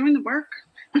stepping, he's doing the work.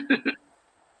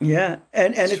 Yeah.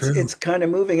 And it's kind of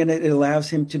moving, and it allows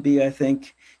him to be, I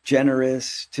think,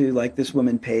 generous to like this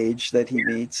woman, Paige, that he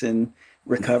meets in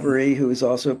recovery, who is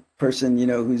also a person,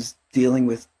 who's dealing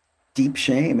with deep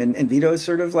shame. And Vito is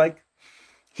sort of like,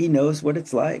 he knows what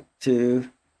it's like to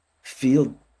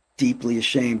feel deeply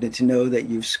ashamed and to know that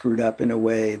you've screwed up in a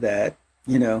way that,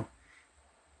 you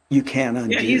can't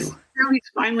undo. Yeah, he's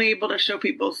finally able to show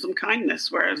people some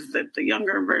kindness, whereas the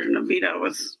younger version of Vito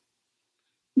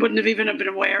wouldn't have even been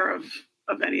aware of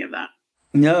any of that.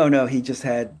 No, he just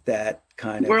had that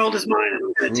kind of world is mine,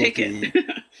 I'm going to take it.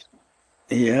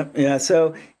 Yeah.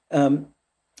 So,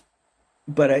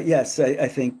 but yes, I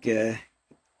think,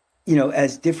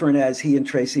 as different as he and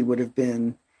Tracy would have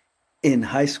been in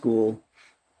high school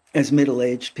as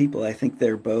middle-aged people, I think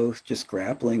they're both just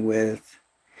grappling with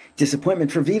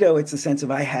disappointment. For Vito, it's a sense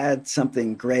of I had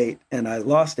something great and I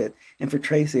lost it. And for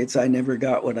Tracy, it's I never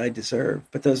got what I deserved.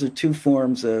 But those are two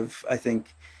forms of, I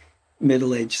think,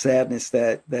 middle-aged sadness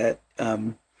that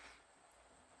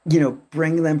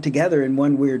bring them together in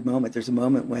one weird moment. There's a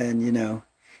moment when,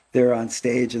 they're on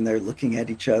stage and they're looking at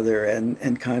each other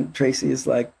and Tracy is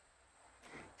like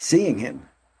seeing him,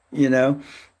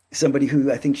 somebody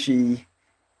who I think she,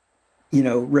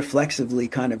 reflexively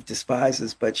kind of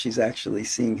despises, but she's actually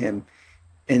seeing him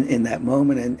in that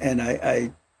moment. And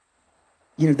I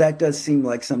that does seem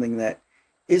like something that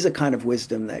is a kind of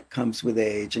wisdom that comes with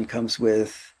age and comes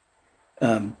with,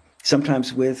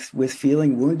 sometimes with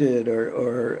feeling wounded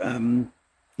or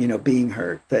being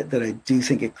hurt, that I do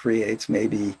think it creates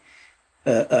maybe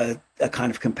a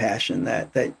kind of compassion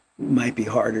that might be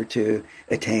harder to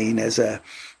attain as a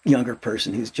younger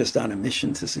person who's just on a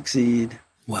mission to succeed.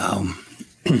 Wow.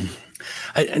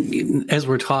 As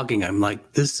we're talking, I'm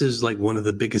like, this is like one of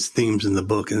the biggest themes in the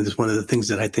book. And it's one of the things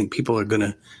that I think people are going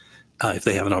to, if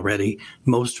they haven't already,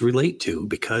 most relate to,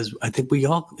 because I think we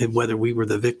all, whether we were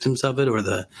the victims of it or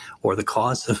the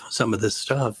cause of some of this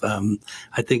stuff,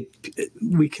 I think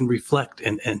we can reflect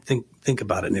and think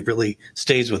about it, and it really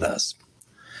stays with us.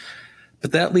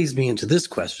 But that leads me into this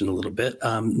question a little bit.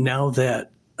 Now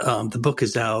that the book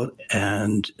is out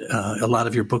and a lot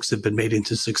of your books have been made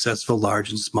into successful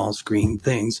large and small screen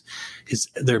things, has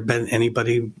there been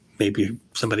anybody, maybe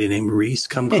somebody named Reese,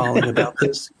 come calling about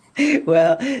this?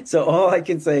 Well, so all I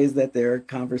can say is that there are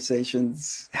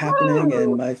conversations happening,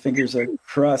 and my fingers are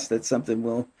crossed that something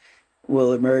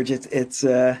will emerge. It's it's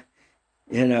that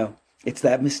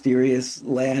mysterious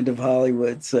land of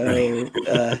Hollywood. So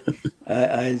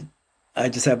I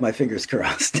just have my fingers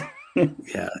crossed.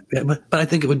 Yeah, but I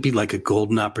think it would be like a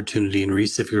golden opportunity, and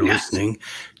Reese, if you're listening,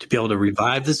 to be able to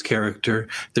revive this character.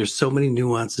 There's so many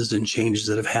nuances and changes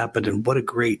that have happened, and what a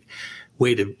great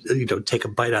way to take a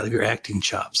bite out of your acting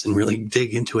chops and really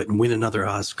dig into it and win another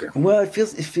Oscar. Well, it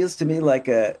feels to me like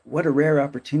what a rare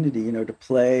opportunity, to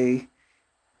play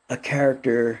a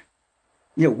character,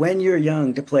 when you're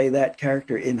young, to play that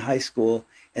character in high school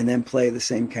and then play the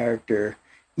same character,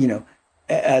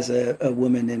 as a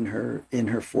woman in her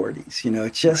 40s.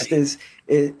 It just is,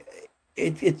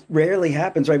 it rarely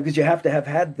happens, right? Because you have to have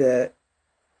had the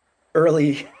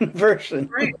early version.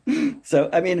 Right. So,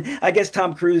 I mean, I guess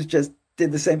Tom Cruise just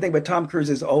did the same thing, but Tom Cruise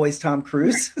is always Tom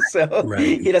Cruise. So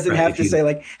he doesn't have to say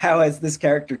like, how has this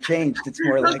character changed? It's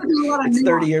more like it's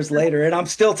 30 years later and I'm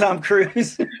still Tom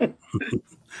Cruise.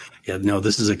 Yeah, no,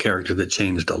 this is a character that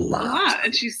changed a lot.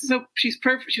 And she's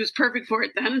perfect. She was perfect for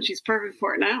it then, and she's perfect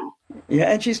for it now.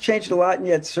 Yeah, and she's changed a lot, and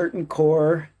yet certain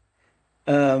core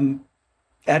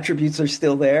attributes are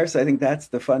still there. So I think that's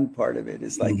the fun part of it,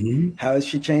 is like, how has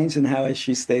she changed and how has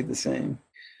she stayed the same?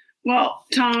 Well,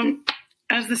 Tom,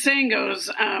 as the saying goes,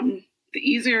 the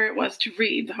easier it was to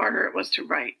read, the harder it was to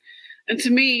write. And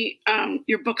to me,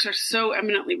 your books are so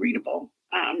eminently readable.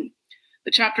 The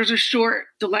chapters are short,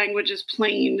 the language is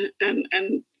plain,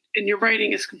 and your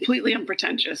writing is completely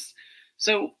unpretentious.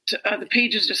 So the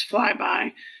pages just fly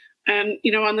by. And,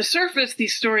 on the surface,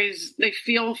 these stories, they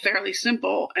feel fairly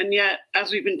simple. And yet,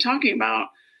 as we've been talking about,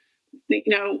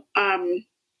 you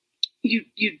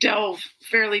delve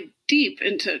fairly deep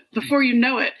into, before you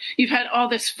know it, you've had all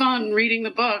this fun reading the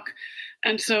book.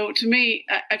 And so to me,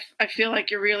 I feel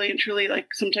like you're really and truly like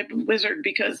some type of wizard,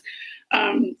 because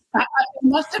it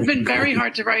must have been very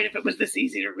hard to write if it was this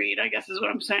easy to read, I guess is what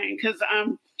I'm saying. Because,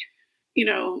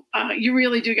 you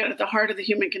really do get at the heart of the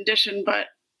human condition, but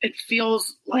it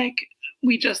feels like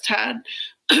we just had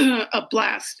a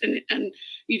blast and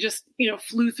you just,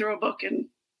 flew through a book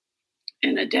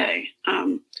in a day.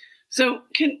 So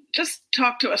can just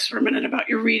talk to us for a minute about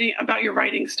your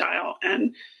writing style,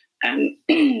 and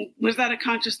was that a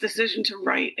conscious decision to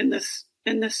write in this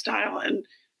style, and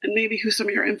maybe who some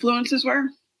of your influences were?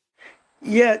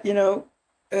 Yeah,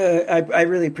 I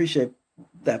really appreciate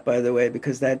that, by the way,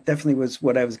 because that definitely was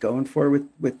what I was going for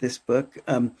with this book.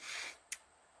 And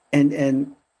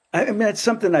I mean, it's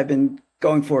something I've been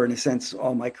going for in a sense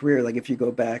all my career. Like if you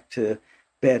go back to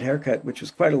Bad Haircut, which was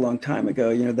quite a long time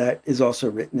ago, that is also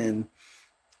written in,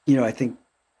 I think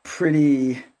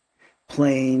pretty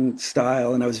plain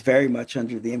style. And I was very much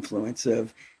under the influence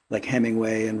of like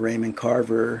Hemingway and Raymond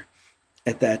Carver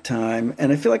at that time.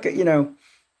 And I feel like,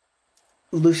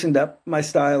 loosened up my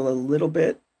style a little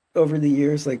bit over the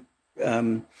years. Like,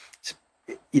 I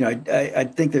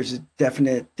think there's a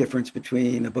definite difference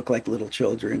between a book like Little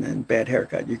Children and Bad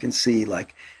Haircut. You can see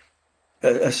like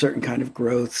a certain kind of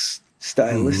growth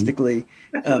stylistically.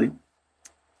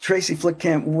 Tracy Flick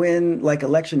Can't Win, like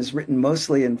Election, is written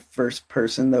mostly in first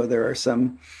person, though there are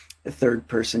some third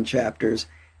person chapters.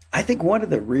 I think one of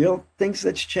the real things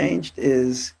that's changed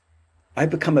is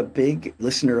I've become a big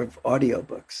listener of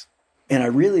audiobooks. And I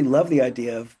really love the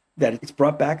idea of that it's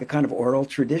brought back a kind of oral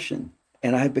tradition.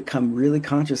 And I've become really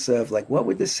conscious of like, what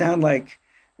would this sound like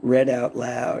read out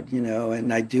loud,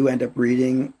 and I do end up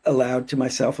reading aloud to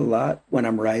myself a lot when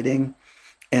I'm writing.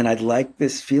 And I'd like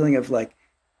this feeling of like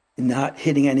not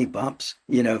hitting any bumps,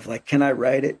 of like, can I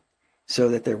write it so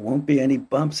that there won't be any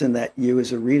bumps and that you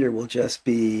as a reader will just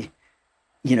be,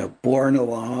 borne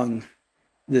along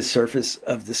the surface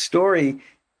of the story,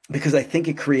 because I think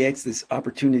it creates this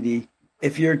opportunity.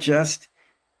 If you're just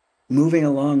moving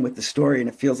along with the story and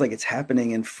it feels like it's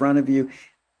happening in front of you,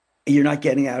 you're not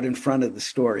getting out in front of the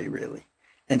story really.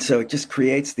 And so it just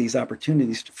creates these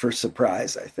opportunities for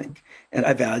surprise, I think. And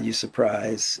I value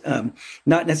surprise,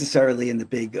 not necessarily in the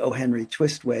big O. Henry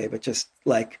twist way, but just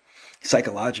like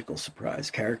psychological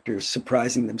surprise, characters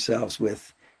surprising themselves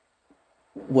with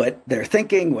what they're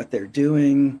thinking, what they're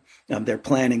doing. They're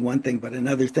planning one thing, but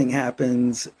another thing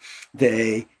happens.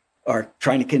 They are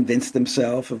trying to convince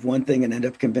themselves of one thing and end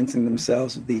up convincing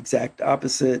themselves of the exact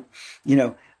opposite.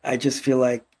 I just feel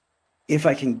like if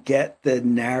I can get the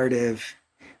narrative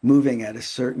moving at a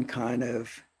certain kind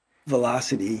of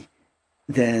velocity,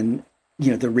 then,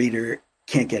 the reader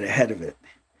can't get ahead of it.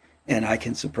 And I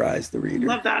can surprise the reader.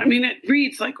 Love that. I mean, it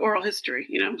reads like oral history,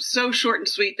 so short and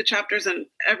sweet, the chapters, and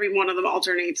every one of them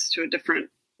alternates to a different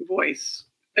voice.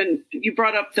 And you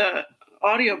brought up the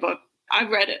audiobook. I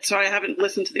read it, so I haven't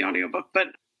listened to the audiobook, but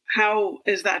how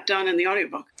is that done in the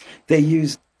audiobook? They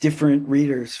use different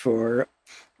readers for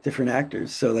different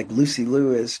actors. So like Lucy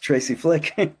Liu is Tracy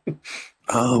Flick.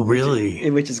 Oh, really?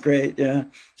 Which is great, yeah.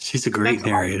 She's a great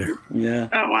narrator. Yeah.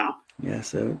 Oh, wow. Yeah,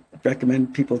 so I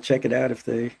recommend people check it out if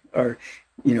they are,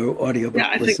 audiobook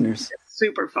listeners. Think it's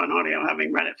super fun audio,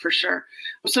 having read it for sure.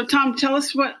 So, Tom, tell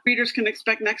us what readers can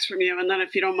expect next from you. And then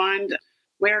if you don't mind,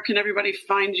 where can everybody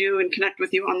find you and connect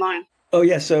with you online? Oh,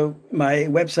 yeah. So my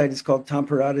website is called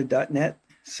tomperrotta.net.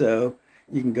 So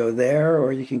you can go there,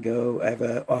 or you can go, I have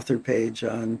an author page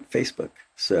on Facebook.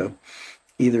 So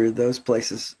either of those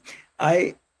places.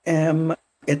 I am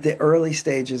at the early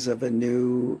stages of a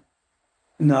new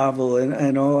novel,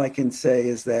 and all I can say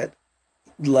is that,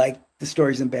 like the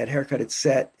stories in Bad Haircut, it's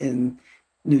set in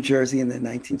New Jersey in the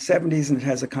 1970s, and it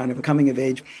has a kind of a coming of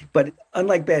age. But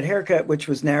unlike Bad Haircut, which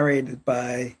was narrated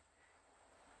by,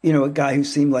 a guy who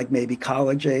seemed like maybe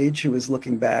college age, who was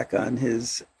looking back on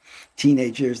his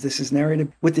teenage years, this is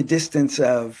narrated with the distance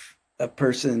of a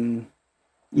person,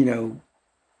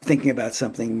 thinking about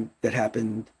something that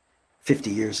happened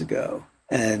 50 years ago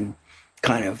and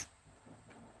kind of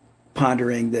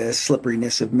pondering the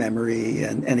slipperiness of memory.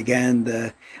 And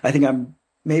again, I think I'm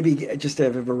maybe just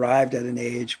have arrived at an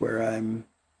age where I'm,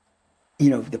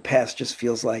 the past just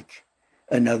feels like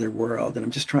another world. And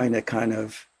I'm just trying to kind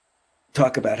of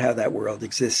talk about how that world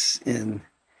exists in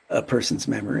a person's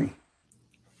memory.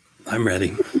 I'm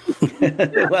ready.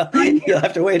 Well, you'll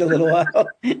have to wait a little while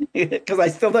because I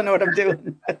still don't know what I'm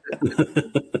doing.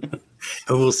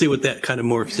 And we'll see what that kind of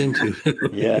morphs into.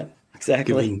 Yeah,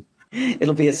 exactly.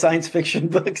 It'll be a science fiction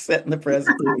book set in the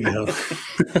present. Yeah.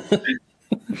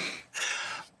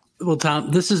 Well,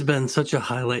 Tom, this has been such a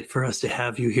highlight for us to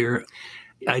have you here.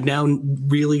 I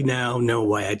really know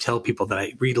why I tell people that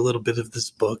I read a little bit of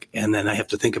this book and then I have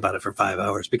to think about it for 5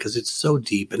 hours, because it's so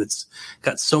deep and it's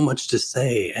got so much to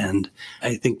say. And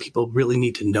I think people really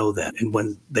need to know that. And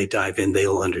when they dive in,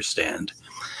 they'll understand.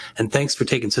 And thanks for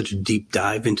taking such a deep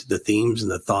dive into the themes and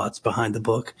the thoughts behind the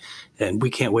book. And we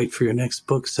can't wait for your next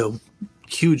book. So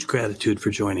huge gratitude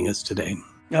for joining us today.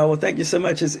 Oh, well, thank you so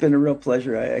much. It's been a real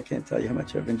pleasure. I can't tell you how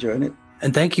much I've enjoyed it.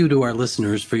 And thank you to our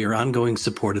listeners for your ongoing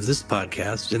support of this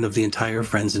podcast and of the entire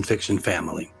Friends in Fiction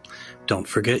family. Don't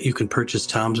forget you can purchase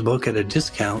Tom's book at a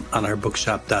discount on our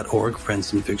bookshop.org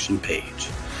Friends in Fiction page.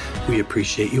 We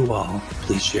appreciate you all.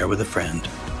 Please share with a friend.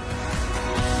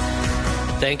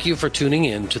 Thank you for tuning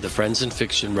in to the Friends in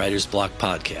Fiction Writer's Block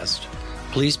podcast.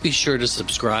 Please be sure to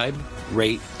subscribe,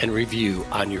 rate, and review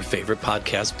on your favorite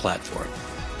podcast platform.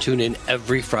 Tune in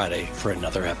every Friday for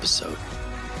another episode.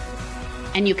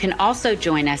 And you can also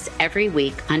join us every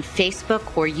week on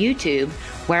Facebook or YouTube,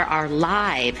 where our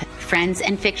live Friends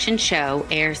and Fiction show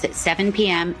airs at 7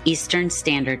 p.m. Eastern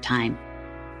Standard Time.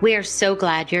 We are so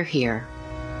glad you're here.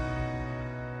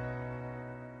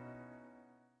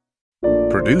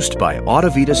 Produced by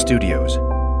Audavita Studios.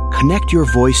 Connect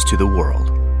your voice to the world.